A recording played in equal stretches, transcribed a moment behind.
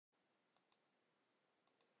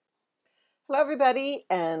Hello, everybody,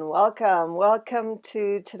 and welcome. Welcome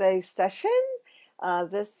to today's session.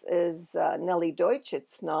 This is Nellie Deutsch.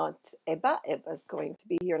 It's not Eba. Eba's going to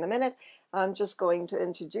be here in a minute. I'm just going to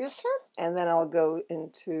introduce her, and then I'll go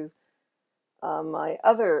into my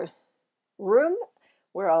other room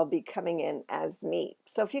where I'll be coming in as me.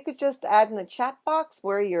 So if you could just add in the chat box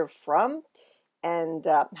where you're from and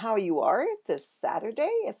how you are this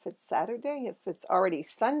Saturday. If it's already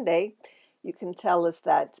Sunday, you can tell us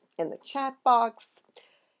that in the chat box.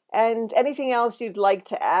 And anything else you'd like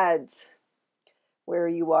to add, where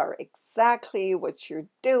you are exactly, what you're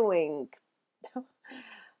doing.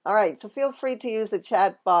 All right, so feel free to use the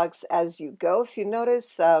chat box as you go. If you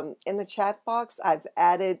notice in the chat box, I've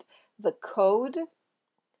added the code.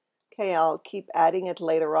 Okay, I'll keep adding it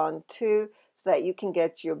later on too, so that you can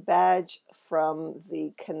get your badge from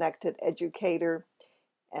the Connected Educator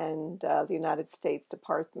and the United States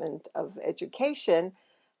Department of Education,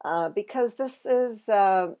 because this is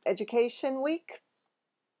Education Week,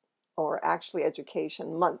 or actually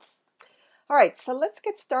Education Month. All right, so let's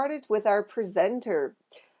get started with our presenter.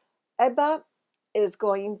 Eba is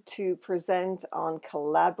going to present on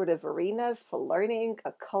collaborative arenas for learning,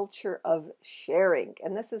 a culture of sharing.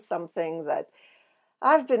 And this is something that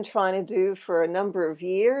I've been trying to do for a number of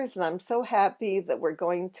years, and I'm so happy that we're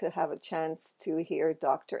going to have a chance to hear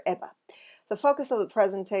Dr. Eba. The focus of the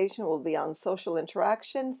presentation will be on social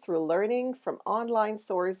interaction through learning from online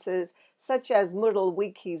sources such as Moodle,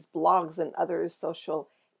 wikis, blogs, and other social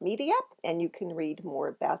media, and you can read more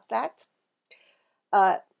about that.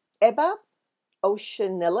 Eba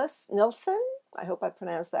Oceanilson, I hope I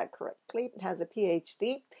pronounced that correctly, has a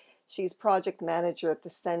PhD. She's project manager at the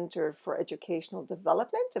Center for Educational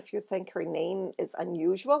Development. If you think her name is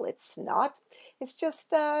unusual, it's not. It's just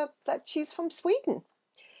that she's from Sweden.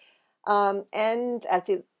 And at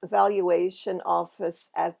the evaluation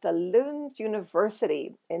office at the Lund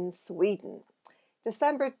University in Sweden.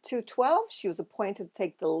 December 2012, she was appointed to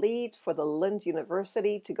take the lead for the Lund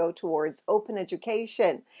University to go towards open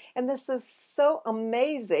education. And this is so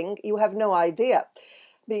amazing, you have no idea,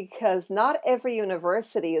 because not every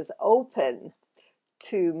university is open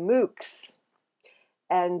to MOOCs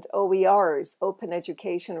and OERs, open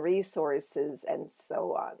education resources, and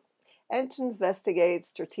so on, and to investigate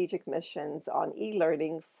strategic missions on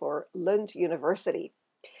e-learning for Lund University.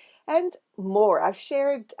 And more. I've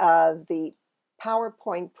shared the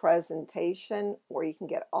PowerPoint presentation where you can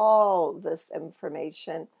get all this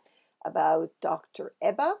information about Dr.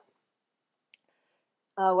 Eba.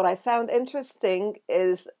 What I found interesting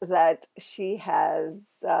is that she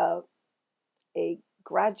has a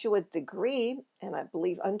graduate degree, and I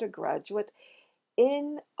believe undergraduate,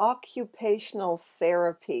 in occupational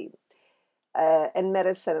therapy and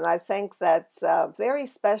medicine. And I think that's very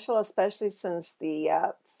special, especially since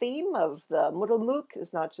the theme of the Moodle MOOC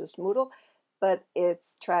is not just Moodle, but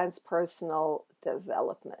it's transpersonal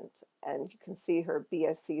development. And you can see her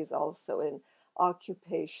BSc is also in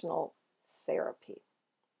occupational therapy.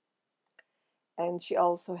 And she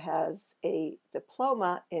also has a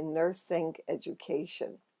diploma in nursing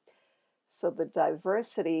education. So the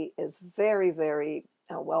diversity is very, very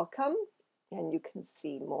welcome, and you can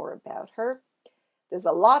see more about her. There's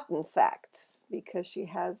a lot, in fact, because she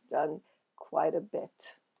has done quite a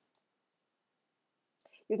bit.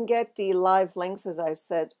 You can get the live links, as I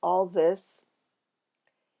said. All this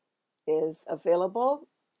is available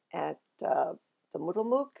at the Moodle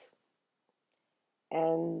MOOC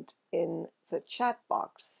and in the chat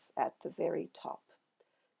box at the very top.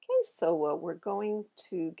 Okay, so we're going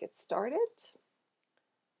to get started.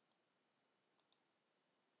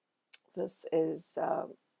 This is,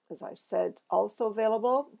 as I said, also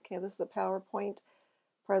available. Okay, this is a PowerPoint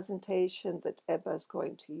presentation that Eba is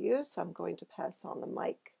going to use. So I'm going to pass on the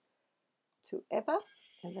mic to Eba,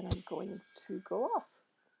 and then I'm going to go off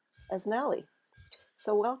as Nellie.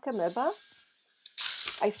 So welcome, Eba.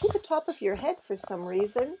 I see the top of your head for some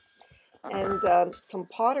reason, and some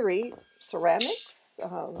pottery, ceramics.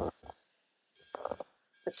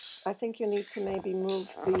 I think you need to maybe move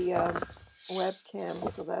the webcam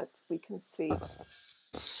so that we can see.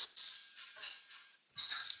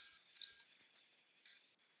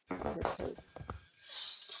 Your face.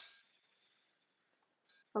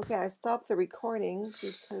 Okay, I stopped the recording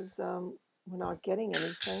because we're not getting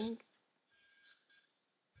anything.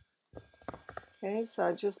 Okay,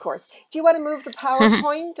 so just of course. Do you want to move the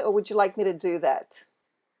PowerPoint, or would you like me to do that?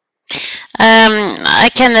 I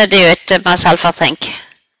can do it myself, I think.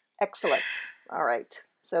 Excellent. All right.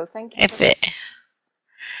 So thank you.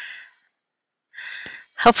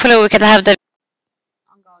 Hopefully we can have the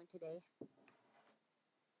ongoing today.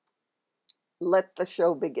 Let the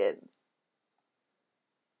show begin.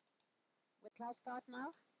 class start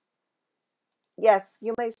now? Yes,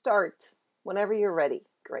 you may start whenever you're ready.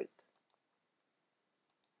 Great.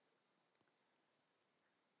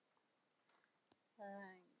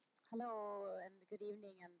 Hello and good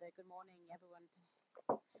evening and good morning, everyone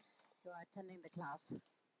who are attending the class.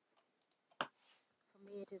 For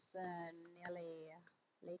me, it is nearly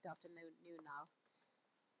late afternoon now.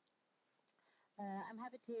 I'm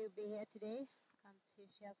happy to be here today and to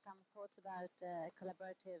share some thoughts about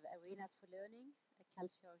collaborative arenas for learning,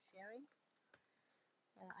 culture sharing.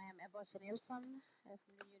 I am Ebba Nilsson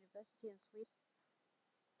from the University in Sweden.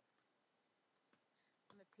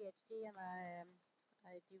 I'm a PhD and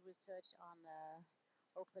I do research on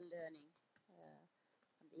open learning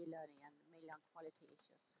and e-learning and mainly on quality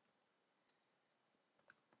issues.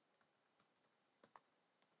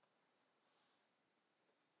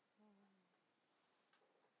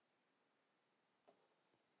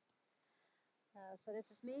 So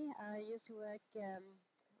this is me. I used to work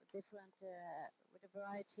with a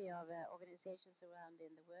variety of organizations around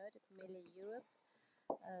in the world, mainly in Europe,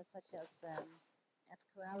 such as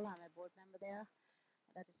FQL. I'm a board member there.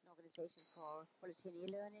 That is an organization for quality in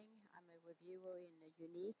e-learning. I'm a reviewer in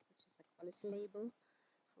UNIQ, which is a quality label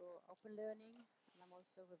for open learning. And I'm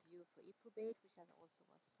also a reviewer for eProbate, which also was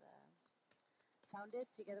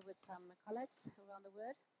founded together with some colleagues around the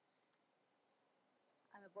world.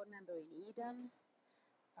 I'm a board member in Eden.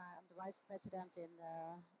 I'm the vice president in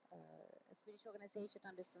a Swedish organization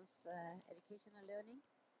on distance education and learning.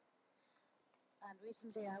 And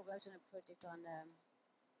recently I worked on a project on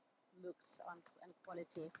MOOCs and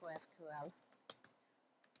quality for FQL.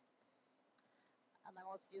 And I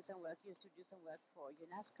also used to do some work for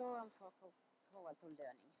UNESCO and for co-author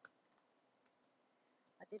learning.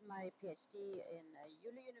 I did my PhD in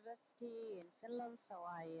Yle University in Finland, so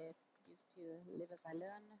I used to live as I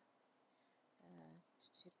learn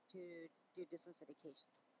to do distance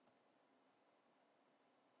education.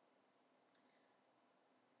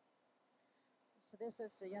 So this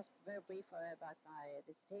is just very brief about my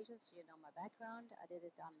dissertation, so you know my background. I did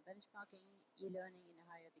it on benchmarking e-learning in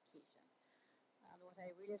higher education. And what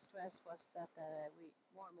I really stressed was that we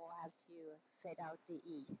more and more have to fade out the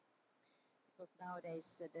E. Because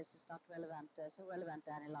nowadays this is not relevant, so relevant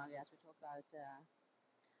any longer as we talk about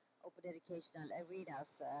open educational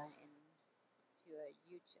arenas to a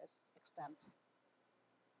huge extent.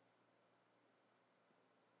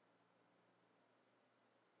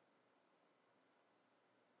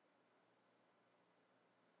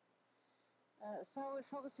 So we'll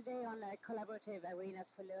focus today on collaborative arenas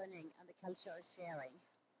for learning and the culture of sharing.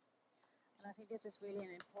 And I think this is really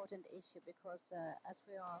an important issue because as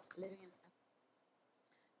we are living in a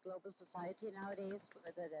global society nowadays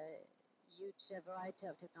with a huge variety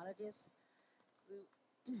of technologies, we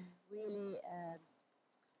really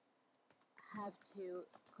have to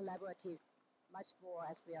collaborate much more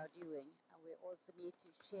as we are doing, and we also need to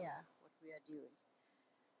share what we are doing,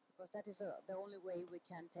 because that is the only way we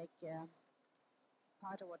can take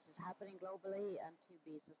part of what is happening globally and to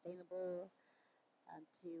be sustainable and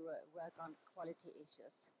to work on quality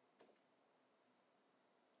issues.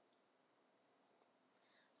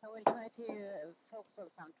 So we'll try to focus on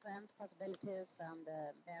some trends, possibilities, and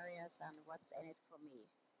barriers, and what's in it for me.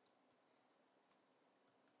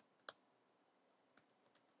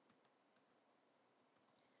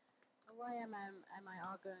 Why am I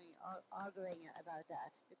arguing about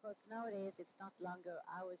that? Because nowadays it's not longer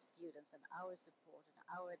our students and our support and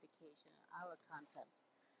our education and our content.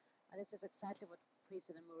 And this is exactly what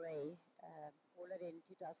President Murray already in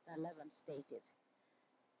 2011 stated.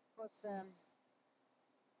 Because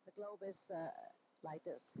the globe is like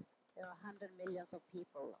this. There are 100 millions of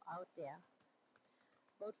people out there,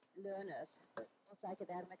 both learners, but also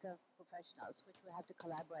academic professionals, which we have to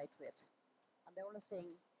collaborate with. And the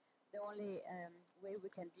only way we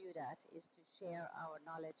can do that is to share our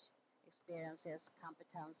knowledge, experiences,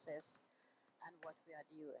 competences, and what we are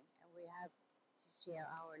doing. And we have to share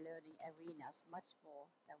our learning arenas much more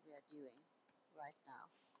than we are doing right now.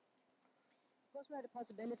 Of course, we have the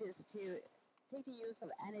possibilities to take the use of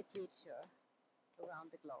any teacher around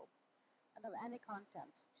the globe and of any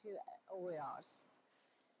content to OERs.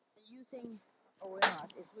 And using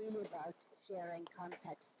OERs is really about sharing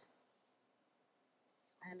context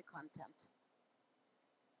and content.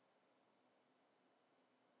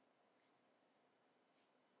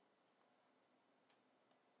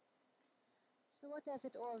 So what does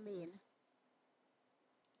it all mean?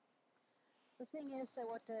 The thing is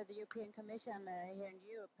what the European Commission here in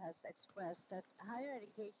Europe has expressed, that higher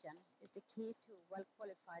education is the key to a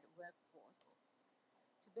well-qualified workforce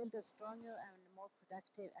to build a stronger and more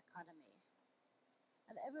productive economy.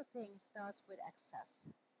 And everything starts with access.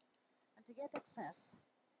 And to get access,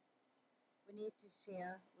 we need to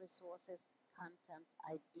share resources, content,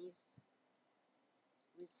 ideas,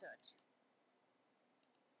 research.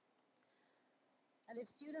 And if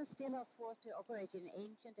students still are forced to operate in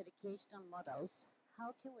ancient educational models,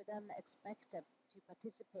 how can we then expect them to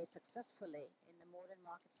participate successfully in the modern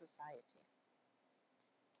market society?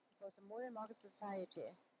 Because a modern market society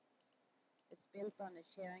is built on a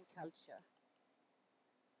sharing culture.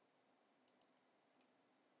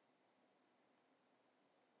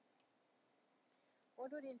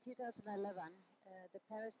 Already in 2011, the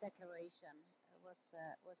Paris Declaration was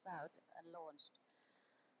out and launched.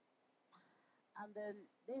 And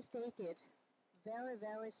they stated very,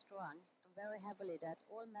 very strong and very heavily that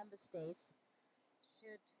all member states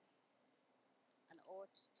should and ought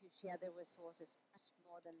to share their resources much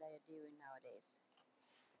more than they are doing nowadays.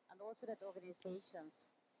 And also that organizations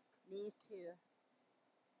need to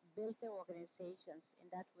build their organizations in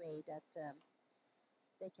that way that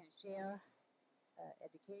they can share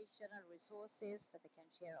educational resources, that they can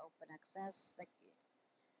share open access,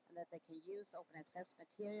 and that they can use open access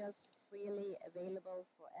materials freely available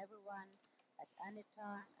for everyone at any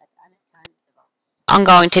time, at any kind of device.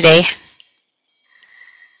 Ongoing today.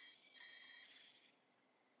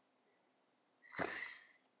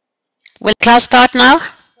 Will class start now?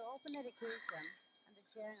 So open education and the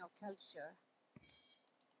sharing of culture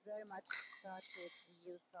very much start with the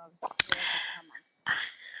use of Creative Commons.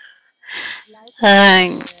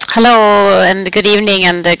 Hello and good evening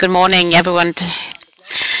and good morning everyone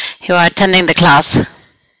who are attending the class.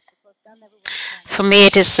 For me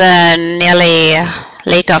it is nearly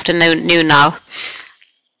late afternoon now.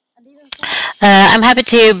 I'm happy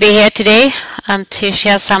to be here today and to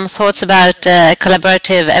share some thoughts about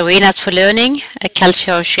collaborative arenas for learning,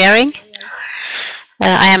 culture of sharing.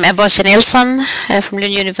 I am Ebba Nilsson from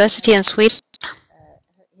Lund University in Sweden.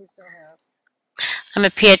 I'm a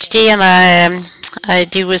PhD and I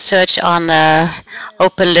do research on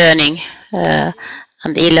open learning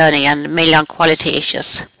and e-learning and mainly on quality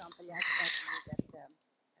issues.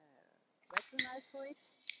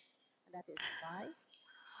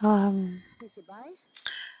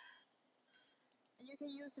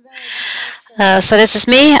 So this is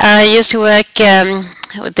me. I used to work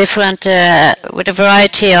with a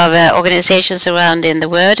variety of organizations around in the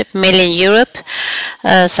world, mainly in Europe,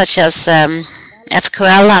 such as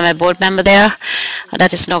FQL. I'm a board member there.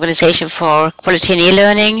 That is an organization for quality in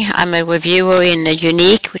e-learning. I'm a reviewer in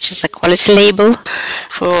UNIQ, which is a quality label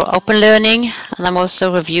for open learning, and I'm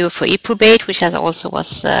also a reviewer for eProbate, which also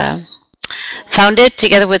was founded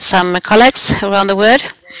together with some colleagues around the world.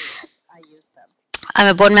 I'm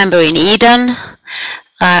a board member in Eden.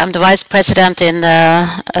 I'm the vice president in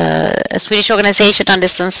a Swedish organization on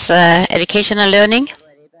distance education and learning.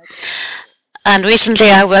 And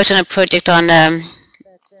recently I worked on a project on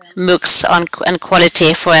MOOCs and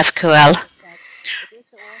quality for FQL.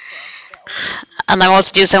 And I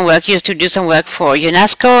also used to do some work for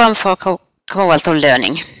UNESCO and for Commonwealth of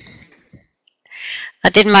Learning. I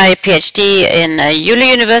did my PhD in Oulu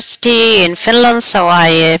University in Finland, so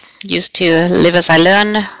I used to live as I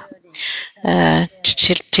learn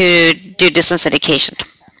to do distance education.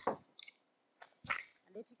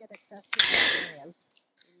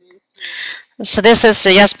 So this is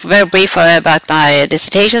just very brief about my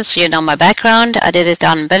dissertation, so you know my background. I did it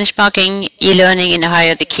on benchmarking e-learning in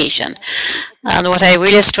higher education. And what I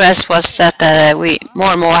really stressed was that we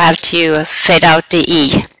more and more have to fade out the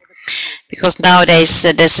E. Because nowadays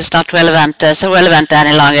this is not relevant, so relevant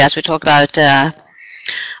any longer as we talk about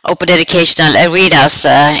open educational arenas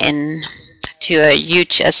to a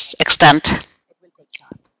huge extent.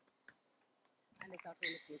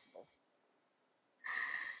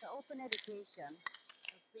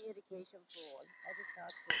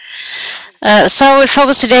 So we'll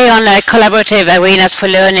focus today on collaborative arenas for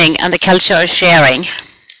learning and the culture of sharing.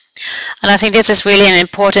 And I think this is really an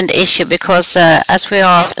important issue because as we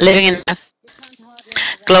are living in a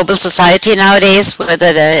global society nowadays with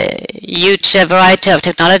a huge variety of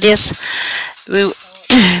technologies, we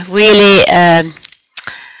really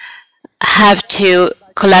have to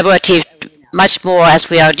collaborate much more as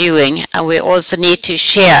we are doing, and we also need to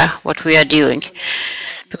share what we are doing,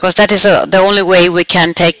 because that is the only way we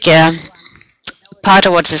can take part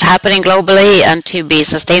of what is happening globally and to be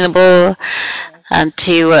sustainable and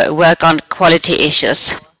to work on quality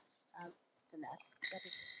issues.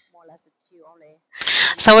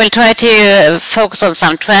 So we'll try to focus on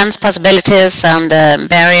some trends, possibilities, and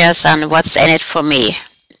barriers, and what's in it for me.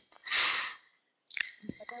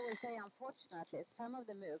 But I will say, unfortunately, some of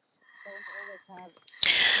the MOOCs books don't always have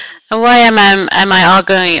And why am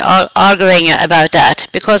I arguing about that?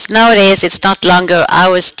 Because nowadays it's not longer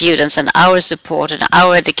our students and our support and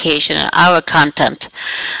our education and our content.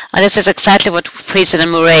 And this is exactly what President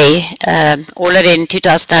Murray already in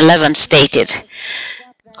 2011 stated.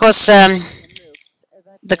 Because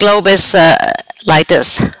the globe is like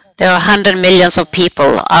this. There are 100 millions of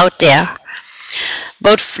people out there,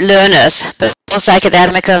 both learners, but also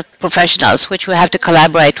academic professionals, which we have to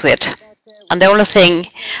collaborate with. And the only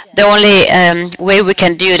way we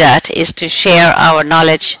can do that is to share our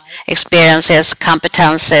knowledge, experiences,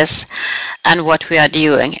 competences, and what we are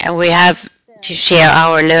doing. And we have to share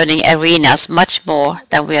our learning arenas much more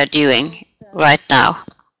than we are doing right now.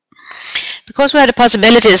 Because we have the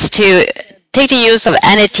possibilities to take the use of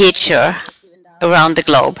any teacher around the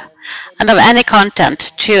globe and of any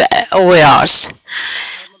content through OERs.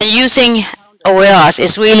 And using OERs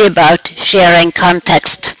is really about sharing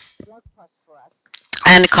context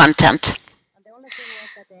and content. And the only thing was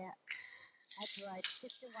that they had to write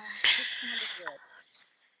 1,600 words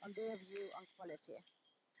on their view on quality.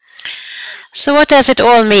 So what does it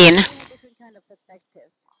all mean? Different kind of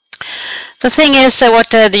perspectives. The thing is what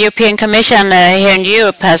the European Commission here in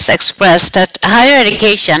Europe has expressed, that higher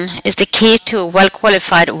education is the key to a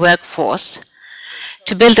well-qualified workforce,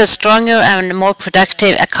 to build a stronger and more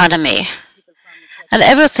productive economy. And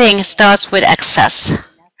everything starts with access.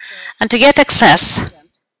 And to get access,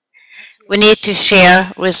 we need to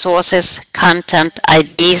share resources, content,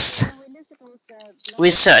 ideas,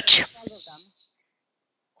 research.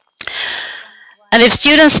 And if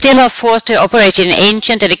students still are forced to operate in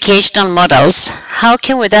ancient educational models, how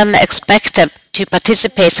can we then expect them to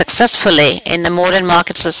participate successfully in the modern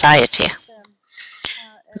market society?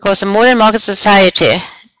 Because a modern market society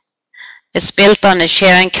is built on a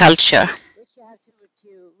sharing culture. Which you have to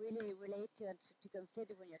really relate to and to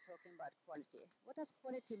consider when you're talking about quality. What does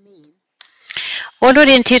quality mean?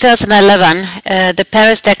 Already in 2011, the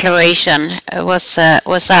Paris Declaration was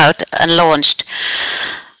out and launched.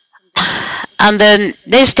 And then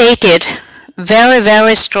they stated very,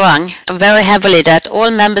 very strong, very heavily, that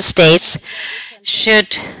all member states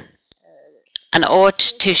should and ought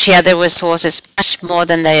to share their resources much more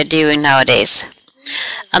than they are doing nowadays.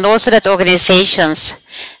 And also that organizations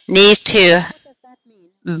need to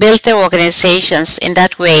build their organizations in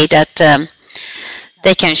that way that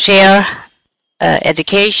they can share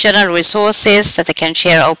educational resources, that they can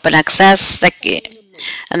share open access,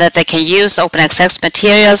 and that they can use open access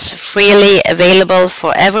materials freely available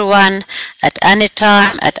for everyone at any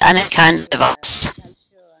time, at any kind of device.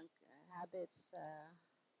 Habits,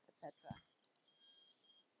 etc.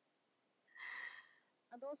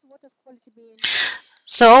 And also, what does quality mean?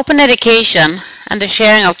 So open education and the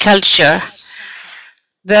sharing of culture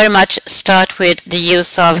very much start with the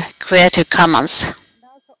use of Creative Commons.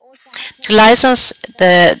 To license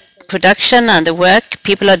the production and the work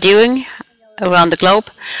people are doing around the globe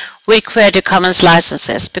with Creative Commons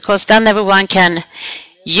licenses, because then everyone can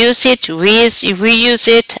use it, reuse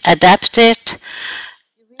it, adapt it,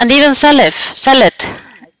 and even sell it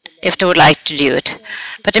if they would like to do it.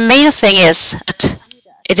 But the main thing is that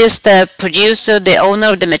it is the producer, the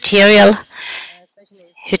owner of the material,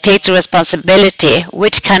 who takes the responsibility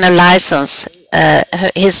which kind of license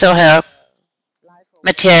his or her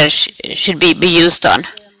material should be used on.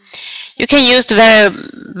 You can use the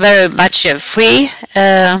very much free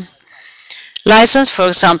license, for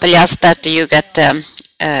example, just that you get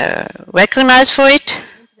recognized for it,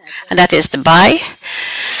 and that is the BY,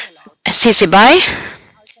 CC BY.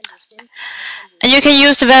 And you can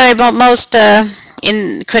use the very most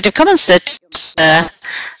in Creative Commons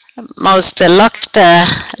most locked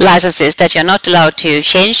licenses, that you're not allowed to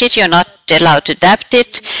change it, you're not allowed to adapt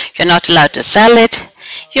it, you're not allowed to sell it,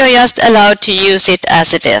 you're just allowed to use it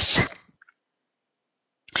as it is.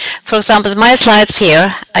 For example, my slides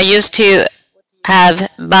here, I used to have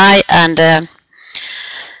BY and an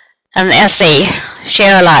essay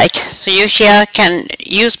share alike. So you can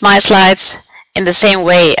use my slides in the same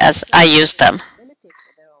way as I use them.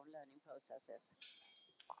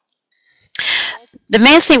 The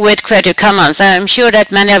main thing with Creative Commons, I'm sure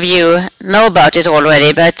that many of you know about it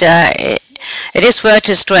already, but it is worth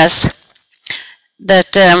to stress that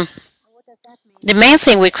the main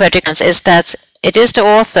thing with Creative Commons is that it is the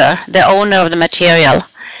author, the owner of the material,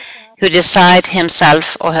 who decides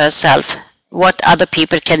himself or herself what other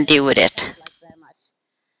people can do with it.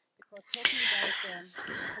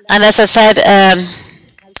 And as I said,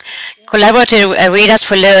 collaborative arenas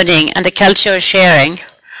for learning and the culture of sharing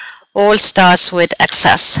all starts with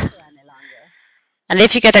access. And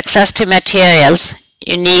if you get access to materials,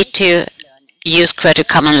 you need to use Creative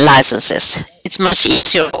Commons licenses. It's much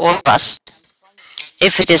easier for all of us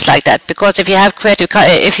if it is like that, because if you have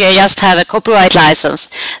if you just have a copyright license,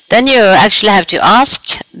 then you actually have to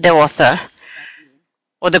ask the author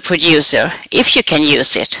or the producer if you can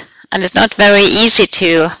use it, and it's not very easy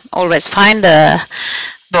to always find the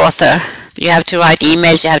author. You have to write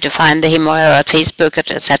emails, you have to find him or her at Facebook,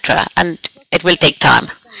 etc., and it will take time,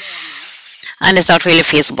 and it's not really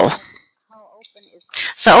feasible.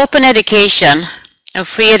 So open education and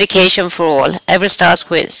free education for all.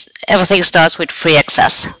 Everything starts with free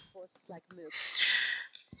access.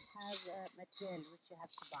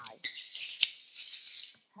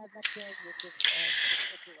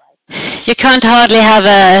 You can't hardly have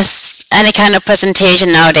any kind of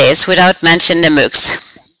presentation nowadays without mentioning the MOOCs.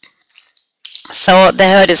 So the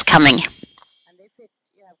herd is coming.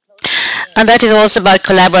 And that is also about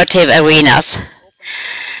collaborative arenas.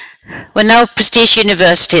 Well, now prestige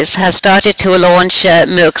universities have started to launch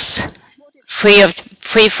MOOCs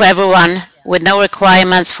free for everyone, with no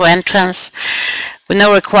requirements for entrance, with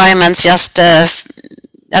no requirements, just that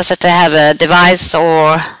they have a device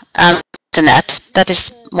or an internet. That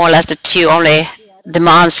is more or less the two only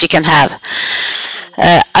demands you can have.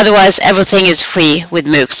 Otherwise, everything is free with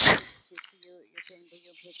MOOCs.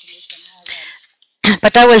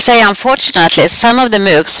 But I will say, unfortunately, some of the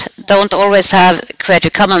MOOCs don't always have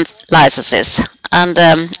Creative Commons licenses. And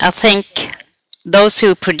I think those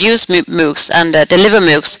who produce MOOCs and deliver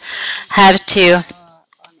MOOCs have to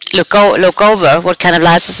look over what kind of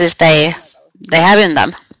licenses they have in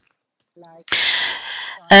them.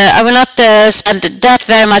 I will not spend that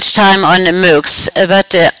very much time on MOOCs,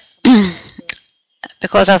 but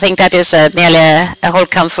because I think that is nearly a whole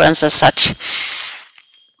conference as such.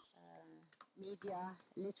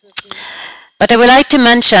 But I would like to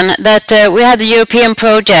mention that we had the European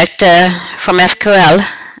project from FQL,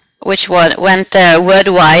 which went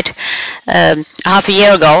worldwide half a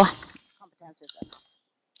year ago.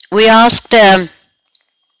 We asked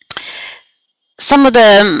some of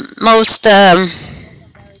the most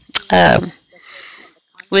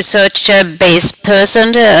research-based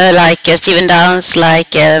person, like Stephen Downes,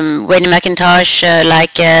 like Wayne McIntosh,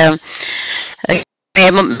 like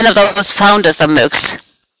one of those founders of MOOCs.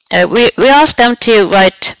 We asked them to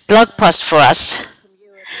write blog posts for us,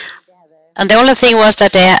 and the only thing was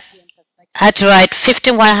that they had to write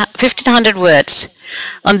 1,500 words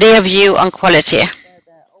on their view on quality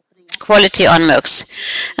on MOOCs,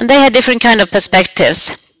 and they had different kind of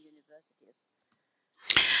perspectives.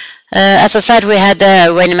 As I said, we had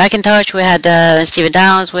Wayne McIntosh, we had Stephen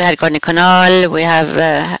Downes, we had Gordon Conall, we have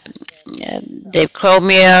Dave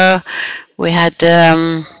Cromier, we had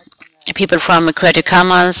people from Creative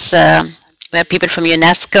Commons, we had people from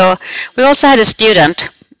UNESCO. We also had a student.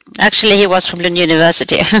 Actually, he was from Lund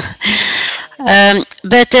University.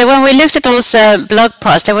 But when we looked at those blog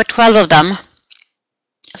posts, there were 12 of them.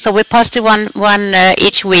 So we posted one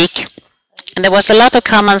each week, and there was a lot of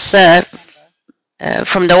comments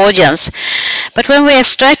from the audience. But when we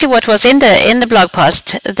extracted what was in the blog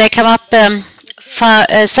post, there came up 7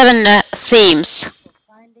 themes,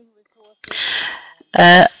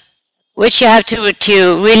 which you have to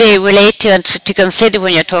really relate to and to consider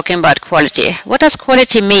when you're talking about quality. What does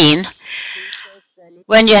quality mean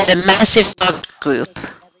when you have a massive blog group?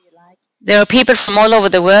 There are people from all over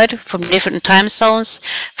the world, from different time zones,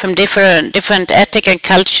 from different ethnic and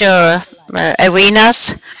culture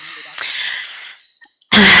arenas.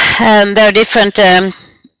 There are different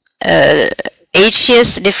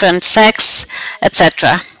ages, different sex,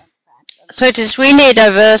 etc. So it is really a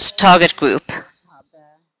diverse target group.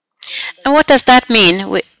 And what does that mean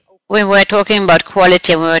when we're talking about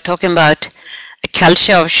quality, when we're talking about a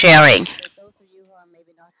culture of sharing?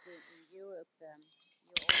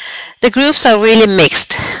 The groups are really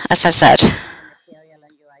mixed, as I said.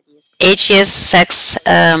 Ages, sex,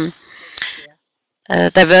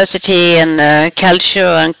 diversity and culture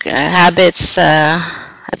and habits,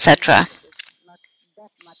 etc.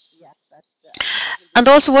 And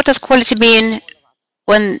also, what does quality mean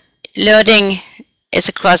when learning is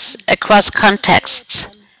across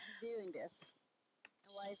contexts?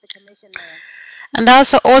 And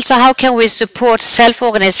also, how can we support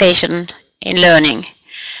self-organization in learning?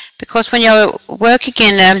 Because when you're working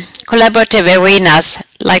in collaborative arenas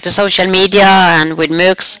like the social media and with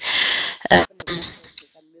MOOCs,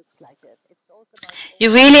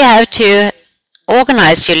 you really have to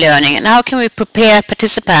organize your learning. And how can we prepare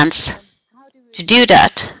participants to do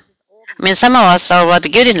that? I mean, some of us are rather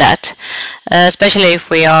good in that, especially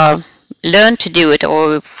if we learn to do it,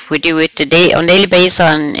 or if we do it on daily basis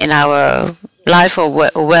in our life or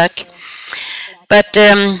work. But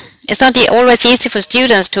it's not always easy for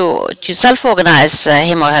students to self-organize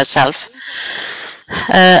him or herself,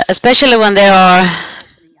 especially when they are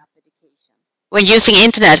when using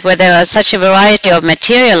internet, where there are such a variety of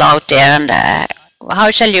material out there, and how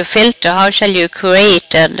shall you filter, how shall you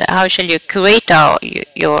create, and how shall you curate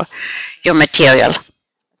your material.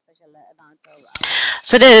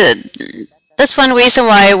 So that's one reason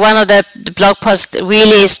why one of the blog posts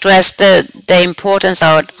really stressed the importance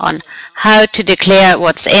on how to declare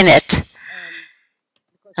what's in it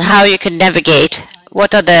and how you can navigate.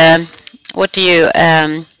 What are the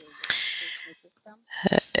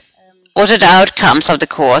outcomes of the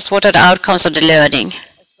course? What are the outcomes of the learning?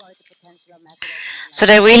 So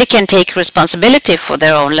they really can take responsibility for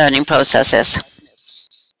their own learning processes,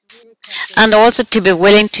 and also to be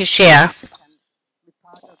willing to share.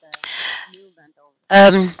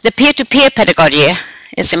 The peer-to-peer pedagogy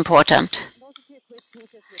is important.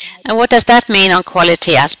 And what does that mean on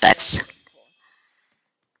quality aspects?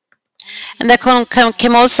 And there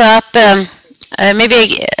came also up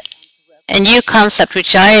maybe a new concept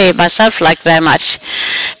which I myself like very much,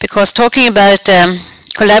 because talking about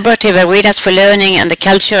collaborative arenas for learning and the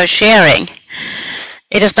culture of sharing,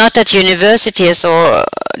 it is not that universities or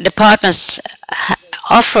departments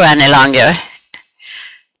offer any longer.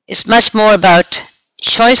 It's much more about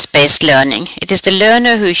choice-based learning. It is the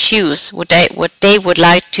learner who chooses what they would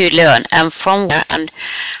like to learn, and from where and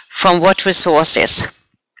from what resources.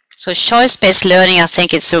 So choice-based learning, I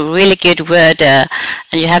think it's a really good word, and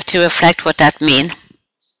you have to reflect what that means.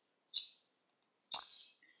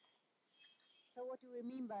 So what do we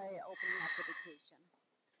mean by opening up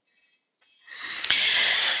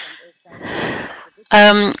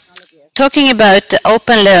education? Talking about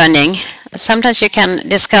open learning, sometimes you can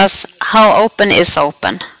discuss how open is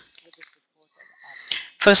open.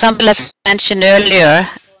 For example, as I mentioned earlier,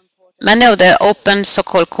 many of the open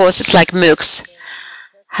so-called courses like MOOCs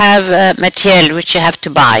have material which you have to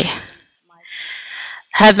buy,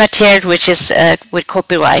 have material which is with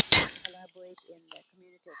copyright.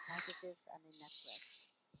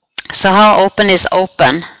 So how open is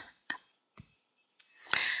open?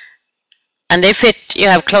 And if you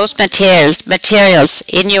have closed materials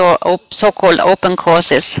in your so-called open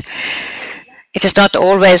courses, it is not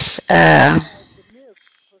always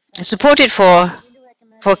supported for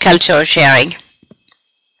cultural sharing.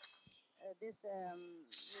 This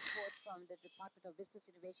report from the Department of Business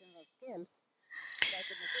Innovation and Skills.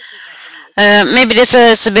 Maybe this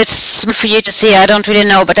is a bit small for you to see, I don't really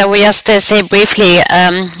know, but I will just say briefly,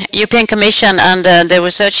 European Commission and the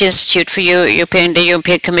Research Institute for the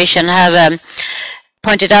European Commission have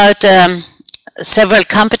pointed out several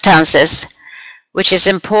competences which is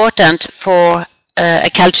important for a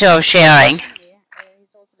culture of sharing.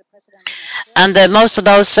 And most of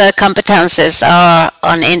those competences are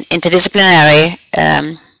on interdisciplinary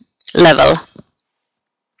level,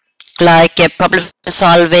 like problem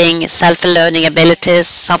solving, self-learning abilities,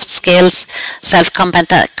 soft skills,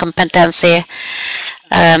 self-competency,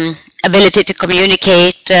 ability to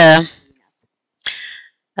communicate,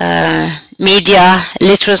 media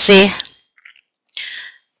literacy.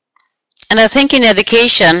 And I think in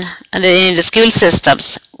education and in the school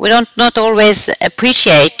systems, we not always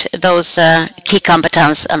appreciate those key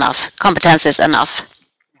competences enough.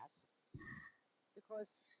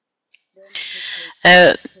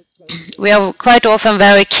 We are quite often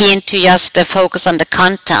very keen to just focus on the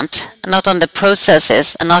content, not on the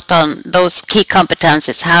processes, and not on those key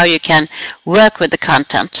competences, how you can work with the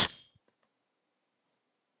content.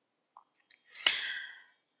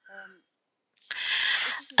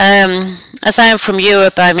 As I am from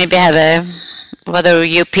Europe, I maybe have a rather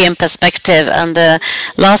European perspective, and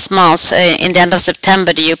last month, in the end of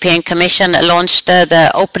September, the European Commission launched the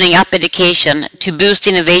Opening Up Education to boost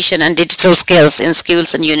innovation and digital skills in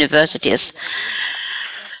schools and universities.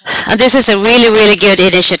 And this is a really, really good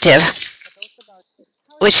initiative,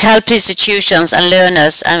 which helps institutions and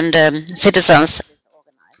learners and citizens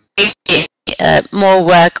more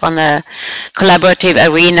work on a collaborative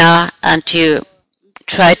arena and to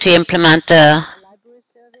try to implement a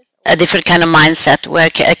different kind of mindset where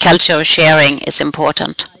a culture of sharing is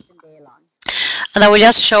important. And I will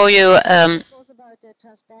just show you,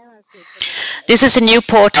 this is a new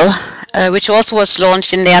portal which also was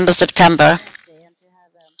launched in the end of September.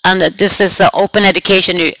 And this is Open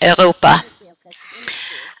Education Europa.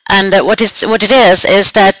 And what it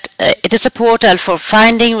is that it is a portal for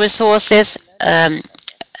finding resources, a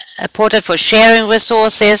portal for sharing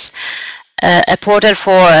resources, a portal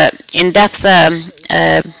for in-depth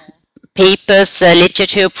papers,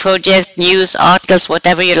 literature, project, news, articles,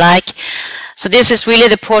 whatever you like. So this is really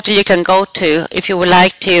the portal you can go to if you would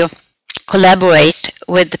like to collaborate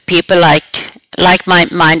with people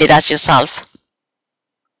like-minded as yourself,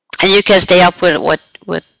 and you can stay up with what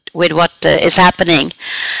is happening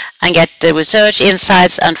and get the research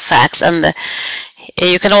insights and facts. And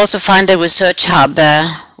you can also find the research hub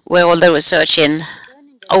where all the research in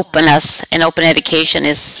openness and open education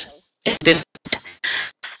is built.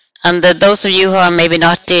 And those of you who are maybe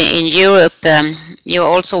not in Europe, you're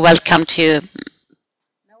also welcome to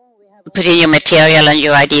put in your material and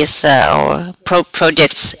your ideas or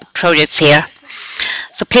projects here.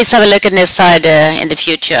 So please have a look at this side in the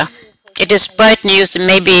future. It is bright news.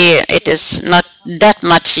 Maybe it is not that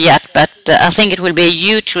much yet, but I think it will be a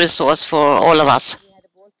huge resource for all of us.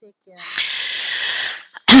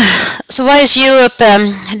 So why is Europe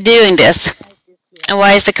doing this? And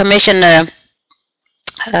why is the Commission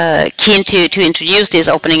keen to introduce this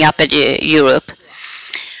opening up at Europe?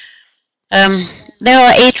 There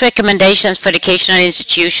are 8 recommendations for educational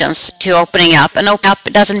institutions to opening up. And open up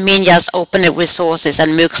doesn't mean just open the resources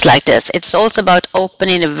and MOOCs like this. It's also about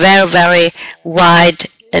opening a very, very wide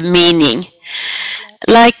meaning.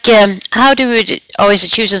 Like, how do our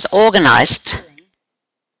institutions organized?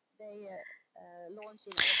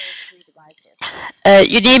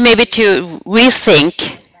 You need maybe to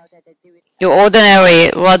rethink your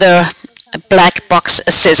ordinary, rather black box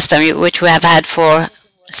system, which we have had for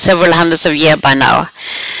several hundreds of years by now.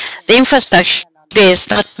 The infrastructure is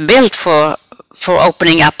not built for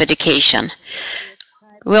opening up education.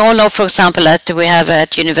 We all know, for example, that we have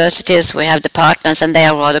at universities, we have departments, and they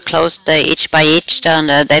are rather close each by each,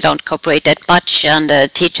 and they don't cooperate that much, and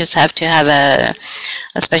teachers have to have a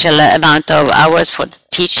special amount of hours for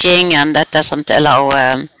teaching, and that doesn't allow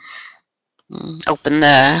open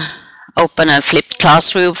and flipped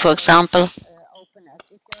classroom, for example.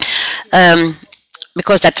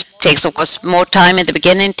 Because that takes, of course, more time in the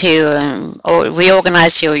beginning to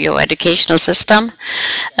reorganize your educational system.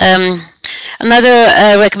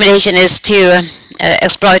 Another recommendation is to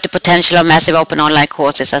exploit the potential of massive open online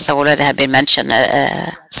courses, as I already have been mentioned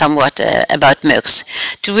somewhat about MOOCs,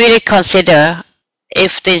 to really consider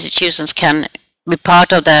if the institutions can be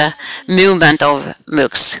part of the movement of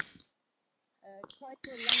MOOCs.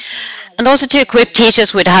 And also to equip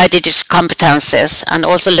teachers with high digital competences, and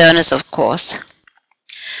also learners, of course.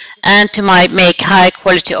 And to make high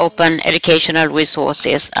quality open educational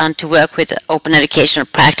resources, and to work with open educational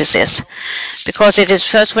practices, because it is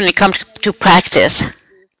first when it comes to practice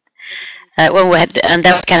and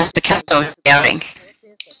then we can become sharing.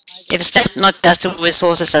 It is not just the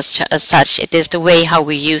resources as such, it is the way how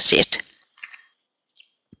we use it.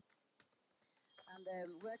 And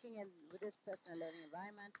working with this personal learning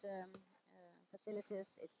environment facilities,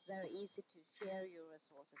 it's very easy to share your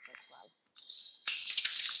resources as well.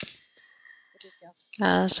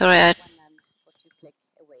 Sorry, I click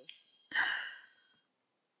away.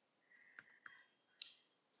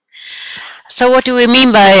 So what do we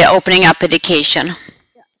mean by opening up education?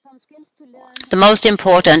 Yeah, some skills to learn. The most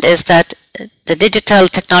important is that the digital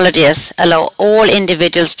technologies allow all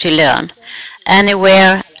individuals to learn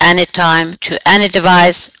anywhere, anytime, to any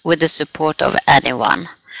device with the support of anyone.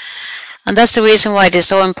 And that's the reason why it is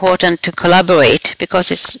so important to collaborate,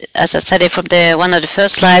 because it's, as I said it from one of the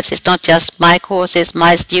first slides, it's not just my courses,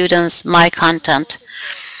 my students, my content.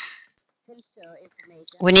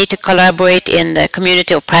 We need to collaborate in the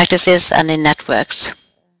community of practices and in networks.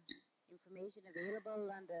 Information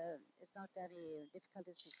available, and it's not any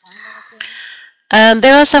difficulties to find anything.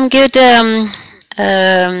 There are some good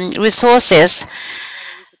resources.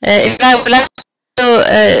 If I would like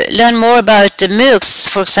to learn more about the MOOCs,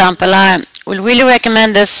 for example, I will really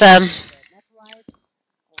recommend this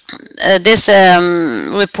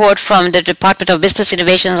report from the Department of Business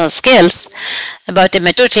Innovations and Skills about the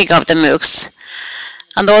maturity of the MOOCs,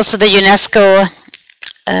 and also the UNESCO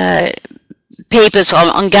papers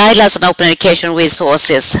on guidelines on open education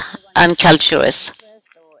resources and cultures.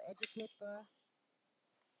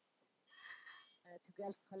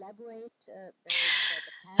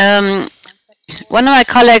 One of my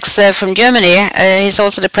colleagues from Germany, he's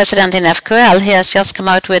also the president in FQL, he has just come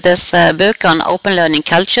out with this book on open learning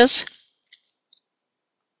cultures.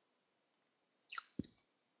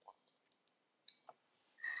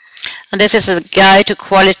 And this is a guide to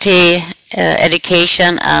quality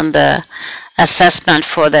education and assessment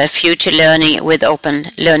for the future learning with open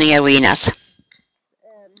learning arenas.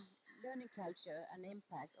 Learning culture and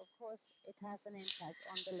impact, of course, it has an impact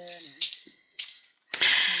on the learning.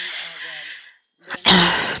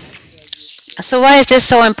 So why is this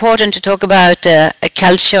so important to talk about a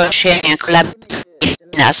culture sharing and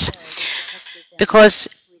collaboration? Because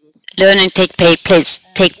learning take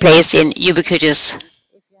place in ubiquitous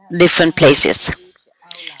different places.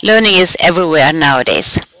 Learning is everywhere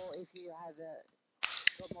nowadays. or if you have go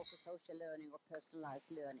more for social learning or personalized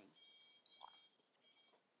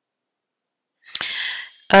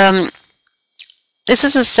learning. This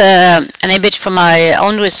is an image from my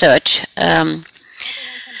own research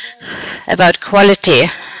about quality.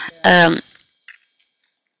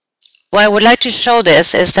 What I would like to show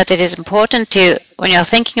this is that it is important to, when you're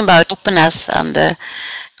thinking about openness and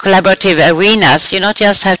collaborative arenas, you not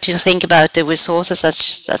just have to think about the resources as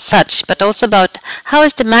such, but also about how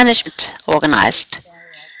is the management organized?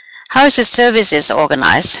 How is the services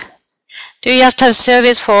organized? Do you just have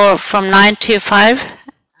service from 9 to 5,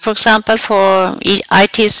 for example, for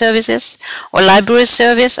IT services or library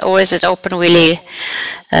service, or is it open really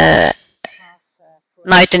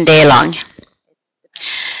night and day long?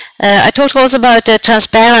 I talked also about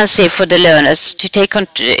transparency for the learners.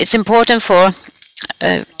 It's important to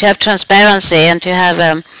have transparency and to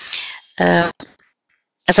have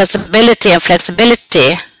accessibility and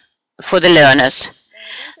flexibility for the learners,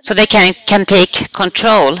 so they can take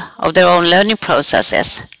control of their own learning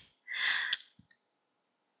processes.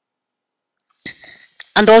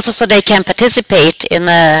 And also so they can participate in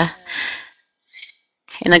a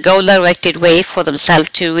goal-directed way for themselves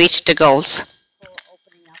to reach the goals. For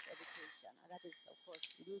opening up education, and that is of course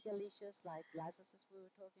legal issues like licenses we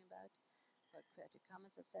were talking about, Creative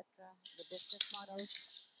Commons, etc. The business models,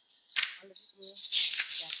 technology,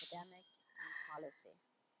 the academic, and policy.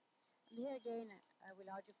 And here again, I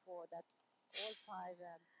will argue for that all 5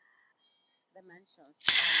 dimensions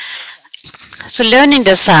are important. So learning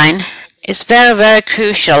design is very, very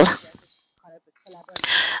crucial,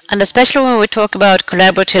 and especially when we talk about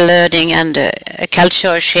collaborative learning and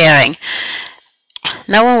culture sharing.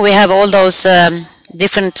 Now when we have all those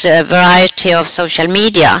different variety of social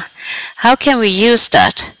media, how can we use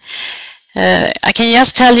that? I can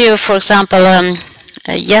just tell you, for example,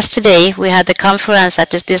 yesterday we had a conference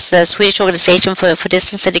at this Swedish organization for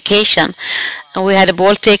distance education, and we had a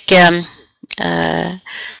Baltic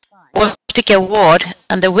Award,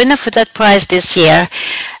 and the winner for that prize this year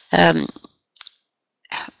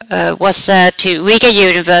was to Riga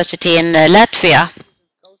University in Latvia,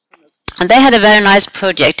 and they had a very nice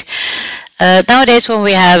project. Nowadays, when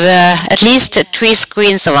we have at least 3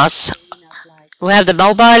 screens of us, we have the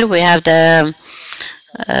mobile, we have the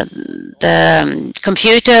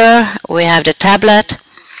computer, we have the tablet.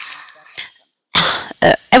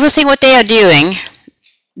 Everything what they are doing,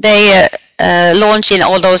 they launch in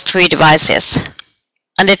all those 3 devices,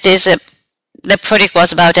 and it is the project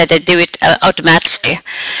was about that they do it automatically.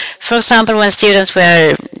 For example, when students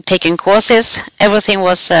were taking courses, everything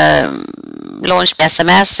was launched by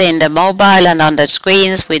SMS in the mobile and on the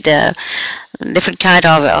screens with different kind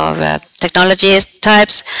of technology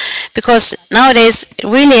types, because nowadays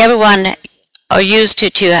really everyone are used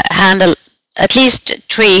to handle at least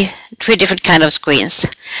three different kind of screens.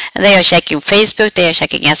 And they are checking Facebook, they are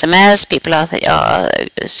checking SMS, people are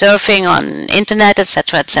surfing on internet,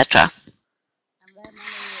 etc., etc.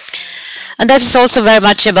 And that is also very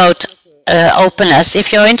much about openness.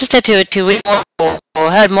 If you're interested to read more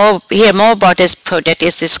or hear more about this project,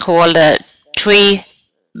 it is called Three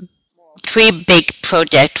Big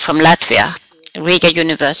Project from Latvia, Riga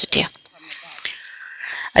University.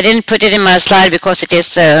 I didn't put it in my slide because it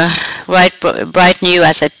is bright new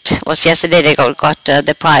as it was yesterday. They got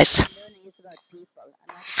the prize.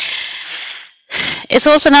 It's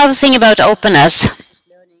also another thing about openness.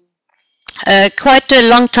 Quite a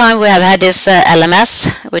long time we have had this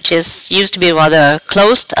LMS, which used to be rather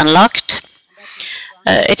closed and locked.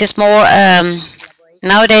 It is more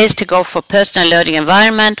nowadays to go for personal learning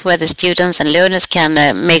environment where the students and learners can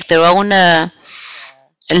make their own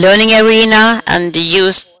learning arena and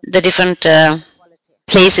use the different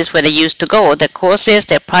places where they used to go, their courses,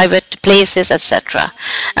 their private places, etc.,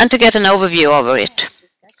 and to get an overview over it.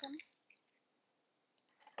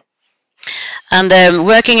 And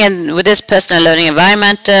working with this personal learning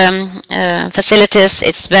environment facilities,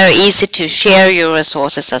 it's very easy to share your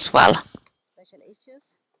resources as well.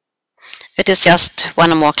 It is just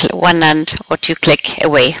one or two click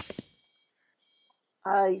away.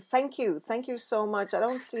 Thank you so much. I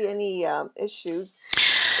don't see any issues.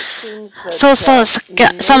 It seems that, so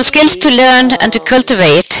some skills to learn and to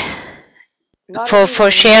cultivate for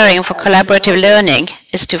sharing, for collaborative learning,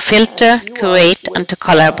 is to filter, curate, and to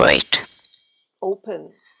collaborate.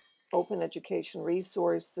 Open education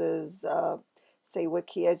resources, say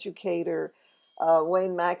WikiEducator,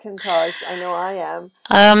 Wayne McIntosh. I know I am.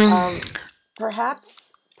 Um,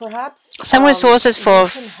 Perhaps some resources you for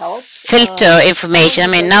can help filter some information. I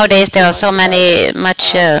of the mean, nowadays residents who there are so went to that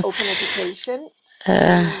much open education.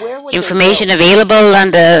 Where would they information go? available,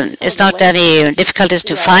 and Some of it's the not links, I any think you can difficulties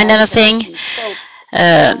to see our find article as anything. we spoke.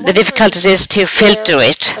 But I'm The difficulty wondering is to where filter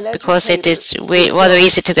it, an because it educator is would rather go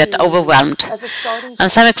easy to get to overwhelmed. as a starting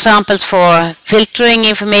And some point. examples for filtering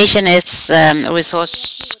information is a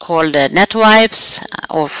resource called NetWipes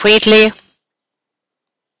or Freely.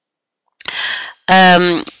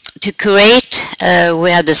 To curate,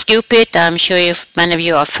 we have the Scoopit. I'm sure many of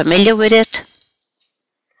you are familiar with it.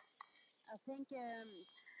 I think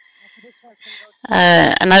participants can go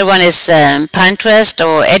to. Another one is Pinterest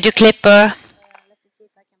or EduClipper. Let me see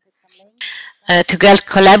if I can put some links. To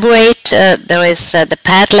collaborate, there is the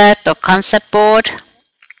Padlet or Concept Board.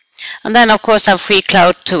 And then, of course, some free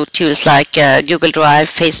cloud tools like Google Drive,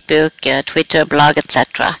 Facebook, Twitter, blog,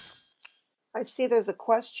 etc. I see there's a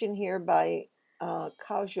question here by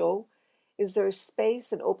Kajol. Is there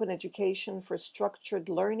space in open education for structured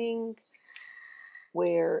learning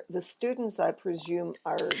where the students, I presume,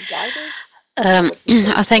 are guided?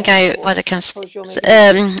 I think what I can Kajol, maybe you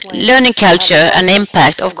can explain learning how culture does and that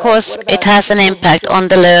impact. Of work? course, What it about has an people who impact don't on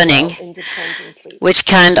the do well learning, independently? which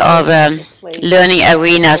kind Where of is the place learning in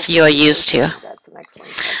arenas open you are used to. education? That's an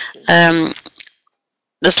excellent question.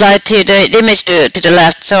 The slide to the image to the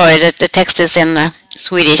left, sorry, the text is in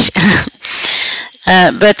Swedish.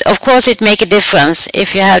 But of course it makes a difference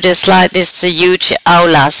if you have this slide, this huge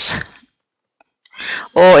aulas,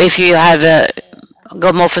 or if you have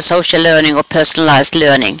go more for social learning or personalized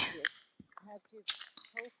learning. Have to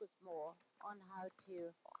focus more on how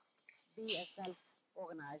to be a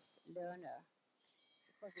self-organized learner,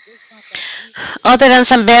 because it is not that easy. Other than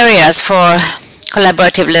some barriers for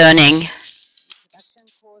collaborative learning Introduction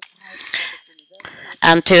course, how to get it university.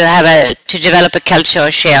 and to develop a culture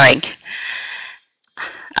of sharing,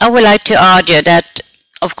 I would like to argue that,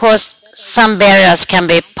 of course, some barriers can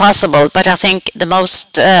be possible, but I think the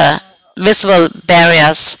most visible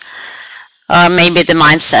barriers are maybe the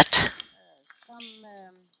mindset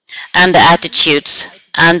and the attitudes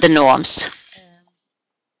and the norms.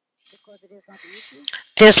 Because it is not easy.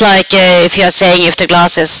 Just like if you're saying if the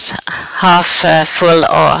glass is half full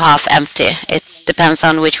or half empty, it depends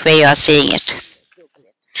on which way you are seeing it. Google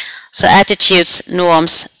it. So attitudes,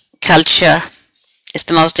 norms, culture is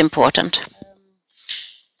the most important. If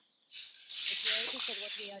you're interested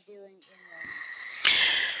what we are doing in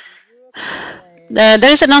Europe,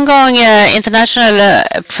 There is an ongoing international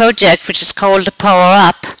project which is called Power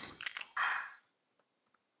Up.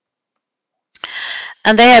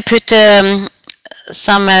 And they have put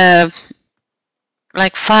some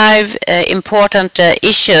like 5 important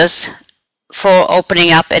issues for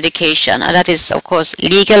opening up education, and that is of course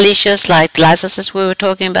legal issues like licenses we were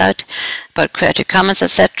talking about Creative Commons,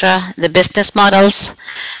 etc., the business models,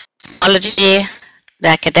 technology, the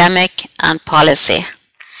academic, and policy.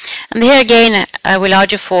 And here again I will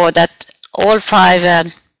argue for that all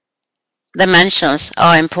 5 dimensions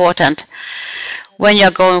are important when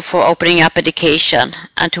you're going for opening up education,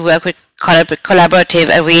 and to work with collaborative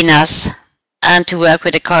arenas, and to work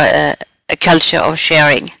with a culture of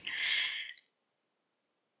sharing.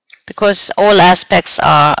 Because all aspects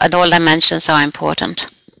are, and all dimensions are important.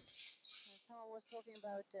 someone was talking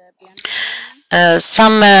about blended learning.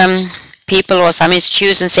 Some people or some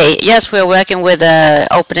institutions say, yes, we are working with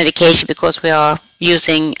open education because we are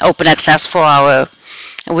using open access for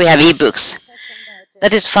we have e-books.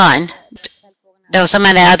 That is fine. There are so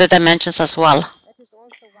many other dimensions as well. That is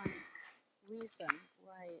also one reason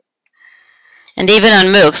why. And even on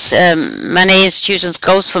MOOCs, many institutions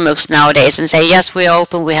go for MOOCs nowadays and say, yes, we are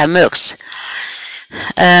open, we have MOOCs.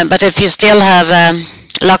 But if you still have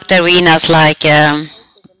locked arenas like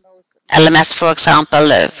LMS, for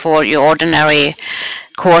example, for your ordinary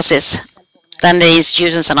courses, then the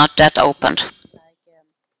institutions are not that open.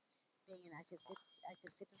 Being an active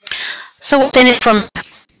citizen, So what's in it from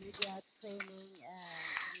media training,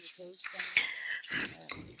 communication.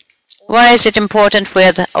 why is it important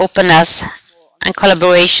with openness and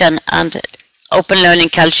collaboration and open learning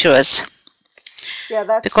cultures? Yeah,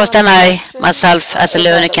 that's Because one of then the I questions, myself as a that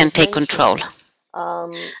learner was can take mentioned. control,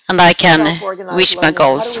 and I can Self-organized reach my learning.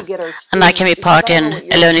 How do goals, we get our and I can be students? part Because I in know what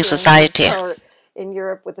a your learning experiences society. are in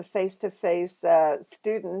Europe with a face-to-face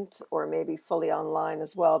student, or maybe fully online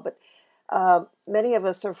as well. But many of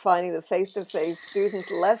us are finding the face-to-face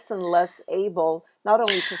student less and less able not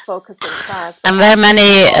only to focus in class, but And very actually many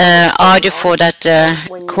follow what's going argue for on. that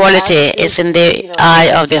When you quality ask is in students, the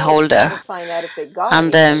eye of the try to holder. find out if they got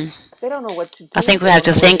And anything, They don't know what to I do. think we They have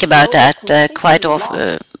don't to know where think to about go. They're that quite completely often,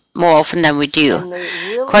 lost. more often than we do. And they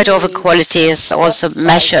really Quite often need quality a is also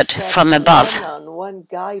measured step-by-step, from above. one-on-one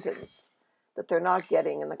guidance that they're not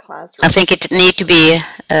getting in the I classrooms. think it need to be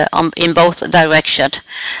in both directions.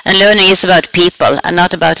 And learning is about people and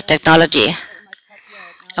not about technology. very much popular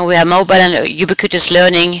And we nowadays. have mobile and ubiquitous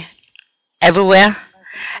learning everywhere. I think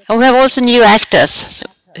that And we have also new actors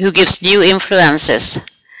matters. who gives new influences.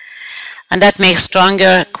 And that makes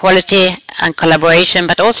stronger quality and collaboration,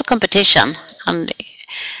 but also competition. And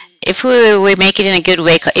if we make it in a good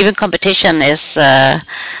way, even competition is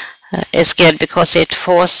good because it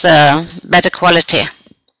forces better quality. And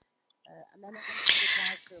then they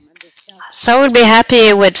come into the classroom and discuss. So we'll be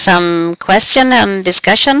happy with some question and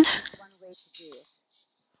discussion. One way to do it.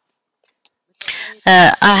 Because now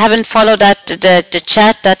you can I haven't followed the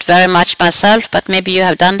chat that very much myself, but maybe you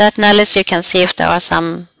have done that, Nellis. You can see if there are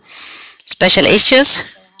some special issues. they have,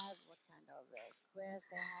 what kind of queries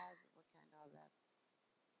they have, what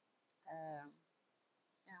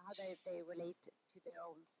kind of how they relate to their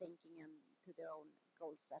own thinking and to their own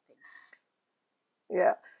goal setting.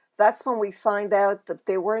 Yeah, that's when we find out that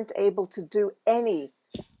they weren't able to do any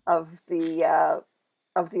of the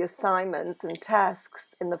assignments and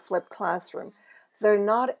tasks in the flipped classroom. They're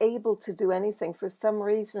not able to do anything for some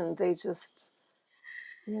reason. They just,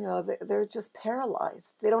 they're just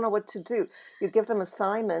paralyzed. They don't know what to do. You give them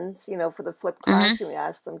assignments, for the flipped classroom. You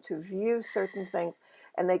ask them to view certain things,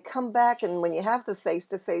 and they come back. And when you have the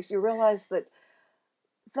face-to-face, you realize that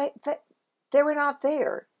they were not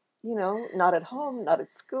there. Not at home, not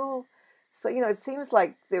at school. So it seems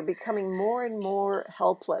like they're becoming more and more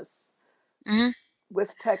helpless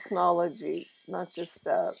with technology, not just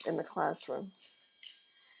in the classroom.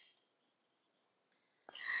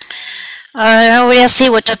 We'll see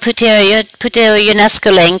what I put here. You put a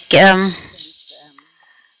UNESCO link. But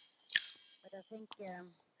I think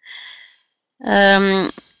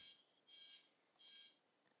the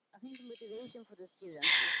motivation for the students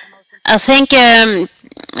is the most important. I think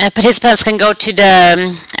participants can go to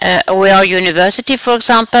the OER University, for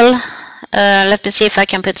example. Let me see if I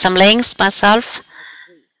can put some links myself.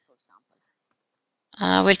 Degree, for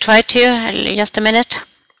example. We'll try to. Just a minute. I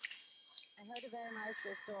heard a very nice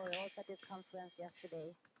story also at this conference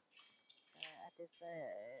yesterday. At this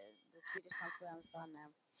the Swedish conference on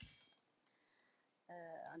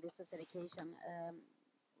distance education.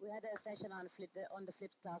 We had a session on the flipped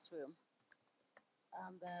classroom,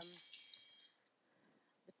 and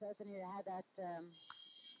the person who had that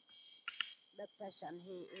session,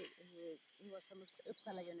 he was from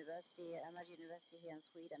Uppsala University, another university here in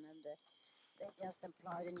Sweden, and they just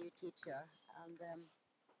employed a new teacher, and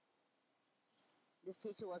this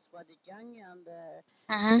teacher was rather young and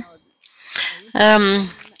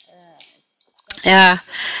yeah,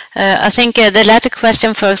 I think the latter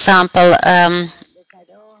question, for example, they said,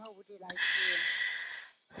 "Oh, how would you like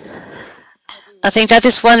to?" I think that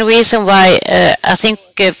is one reason why I think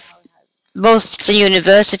both the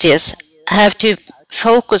universities have to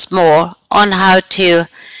focus more on how to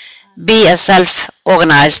be a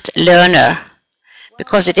self-organized learner,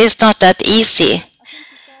 because it is not that easy.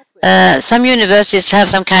 Some universities have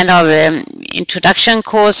some kind of introduction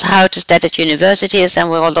course, how to study at universities, and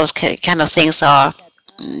where all those kind of things are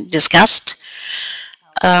discussed.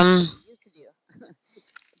 So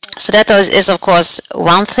that is, of course,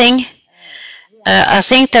 one thing. I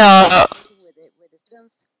think there are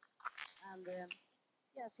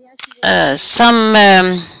some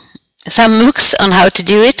MOOCs on how to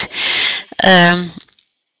do it,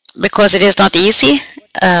 because it is not easy.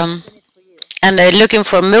 And looking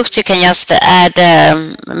for MOOCs, you can just add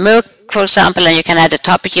MOOC, for example, and you can add a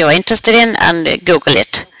topic you're interested in and Google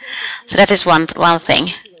it. So that is one thing.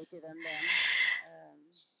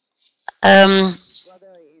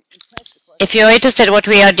 If you're interested in what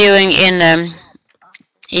we are doing in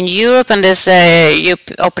Europe and this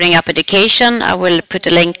opening up education, I will put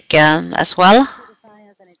a link as well. Computer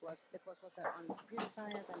science, and the course was on computer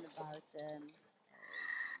science and about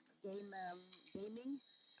gaming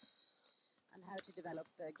and how to develop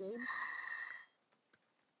games.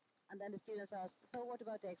 And then the students asked, "So what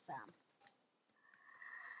about the exam?"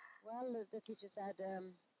 Well, the teacher said,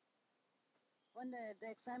 "When the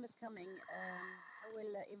exam is coming, I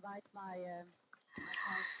will invite my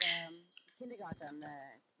kindergarten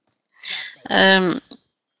classmates,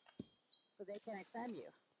 so they can exam you."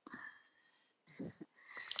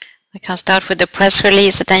 We can start with the press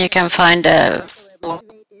release, and then you can find more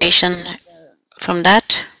information from that.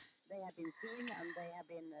 They have been seen, and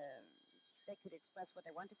they could express what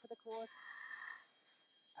they wanted for the course.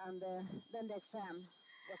 And then the exam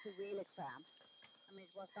was a real exam. I mean,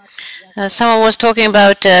 it was not just Someone was talking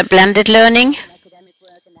about blended learning. an academic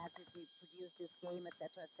work and they had to produce this game,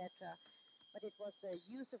 etc., etc. But it was a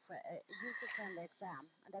user-friendly exam,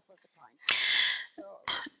 and that was the point. So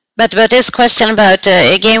But this question about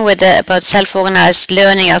again with about self-organized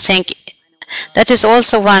learning, I think that is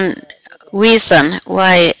also one reason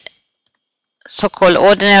why so-called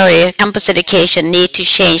ordinary campus education need to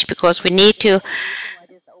change, because we need to, the reason why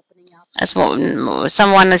this opening up as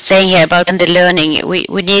someone is saying here about the learning, we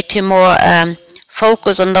need to more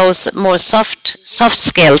focus on those more soft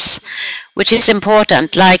skills, which is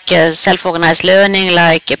important, like self-organized learning,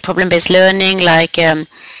 like problem-based learning, like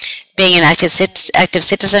being an active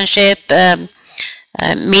citizenship,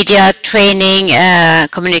 media training,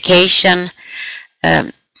 communication,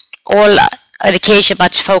 all education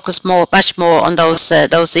much more on those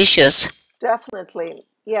issues. Definitely.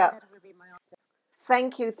 Yeah. that will be my answer.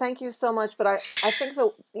 Thank you so much. But I think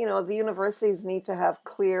that, the universities need to have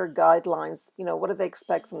clear guidelines. What do they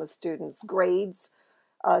expect from the students? Grades,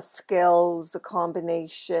 skills, a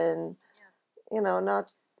combination, Yeah,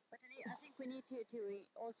 not, but I think we need to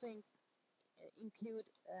also include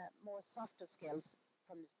more softer skills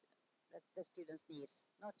from that the students need,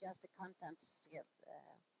 not just the content skills.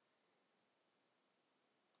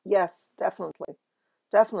 yes, definitely.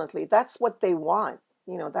 Definitely. That's what they want.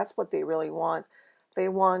 That's what they really want. They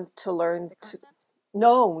want to learn The to, content.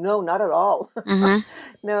 no, not at all. Hmm.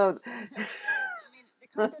 No, I mean, the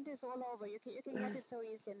content is all over. You can get it so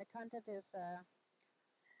easy, and the content is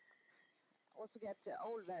also get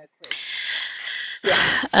old very quick.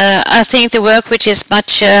 yes. I think the work which is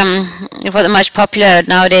much popular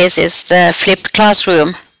nowadays is the flipped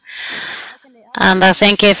classroom, How can they and I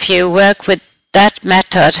think if you work with that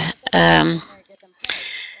method, get them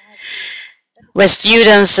quiet? where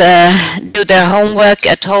students do their homework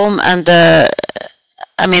at home and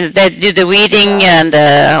I mean they do the reading and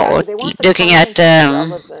Exactly. or They want the looking at content to be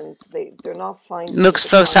relevant. They're not finding MOOCs, the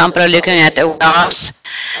for example, or content looking at relevant. OERs,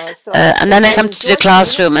 So I and then think they come to the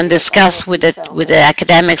classroom and discuss with the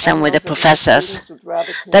academics I and with know the that most professors. students would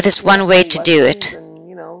rather That is continue one at way home to do it, lessons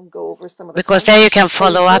and go over some of the because there you content. can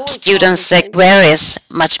follow up Enjoy students' conversation. queries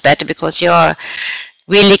much better, because you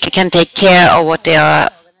really can take care of what they are,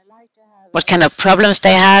 And I like to have what kind of problems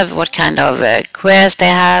they have, what kind of queries they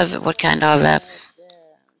have, what kind of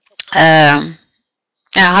so-called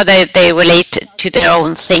how they relate to their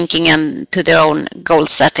own thinking and to their own goal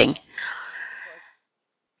setting. because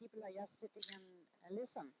people are just sitting and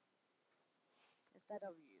listen instead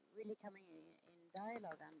of really coming in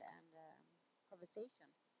dialogue and conversation.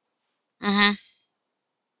 Hmm.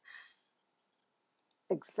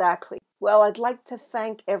 Exactly. Well, I'd like to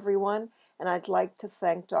thank everyone, and I'd like to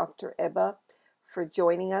thank Dr. Ebba for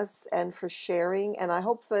joining us and for sharing. And I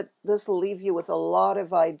hope that this will leave you with a lot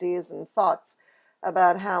of ideas and thoughts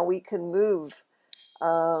about how we can move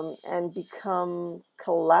and become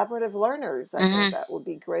collaborative learners. I Hmm. think that would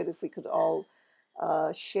be great if we could all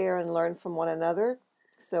share and learn from one another.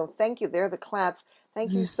 So thank you. There are the claps.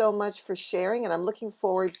 Thank you so much for sharing, and I'm looking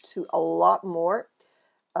forward to a lot more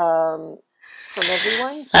from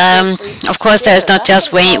everyone. So feel free to Of course, share. there's not That's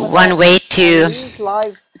just what it's all one about. way And to these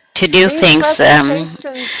live, do these things,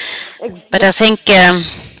 presentations, but I think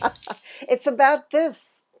it's about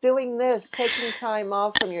this, doing this, taking time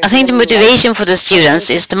off from your the daily life, motivation for the and students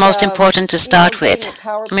is the just most important to start doing with. a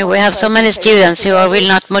I mean, we PowerPoint have so many presentation students who are really together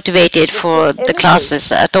not motivated with for just the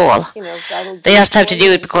classes images. at all. That'll They do just have to for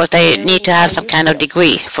do you, it and because just they need sharing to have how some you kind of feel.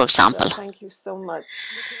 degree, for So example. thank you so much.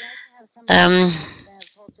 Would you like to have some Um, they have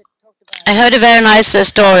talked I about heard a very nice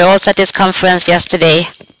story also at this conference yesterday,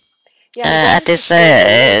 Yeah, I'm going at to this share the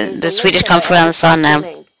link. There's a the link Swedish that I added conference to the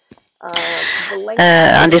beginning. The link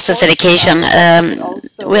for on the distance course, education. if I could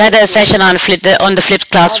also, We had a if you session want, on the flipped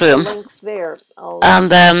add the classroom, links there.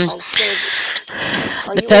 and I'll share.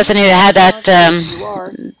 Are the you person able who to had start? Yes, you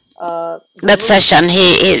are. The that MOOC session,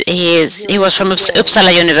 he here was from begins.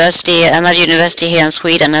 Uppsala University, another university here in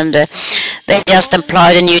Sweden, and I think it's they this just one.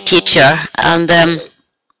 employed a new teacher, and Yes, here it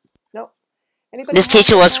is. Nope. Anybody this have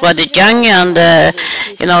teacher it was rather handy? young, and I have it in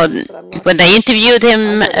two you know, copies, but I'm not when they sure. interviewed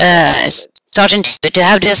I him, read a copy of it. starting to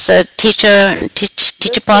have this teacher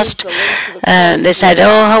This is post, the link to the course they said, link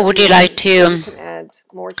 "Oh, how where would you like you to? can add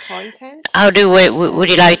more content, How would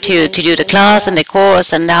you and like to everyone do the can class and the interact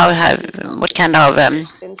course, and how have and what kind of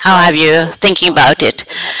interact how have you with the thinking about it?" content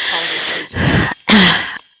and have conversations.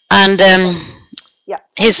 And Yeah,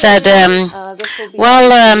 he thank you, said, everyone. This will be "Well,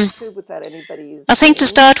 added to YouTube without anybody's I think to name,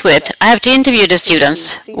 start so with, that I have to interview the it could be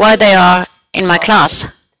students why Cece. they are in my class."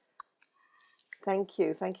 Thank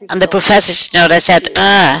you And the so much. professors, they said,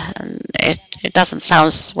 it doesn't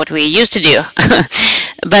sound what we used to do.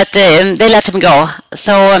 But they let him go.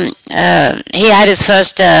 So he had his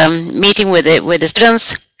first meeting with the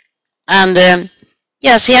students, and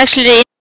yes, he actually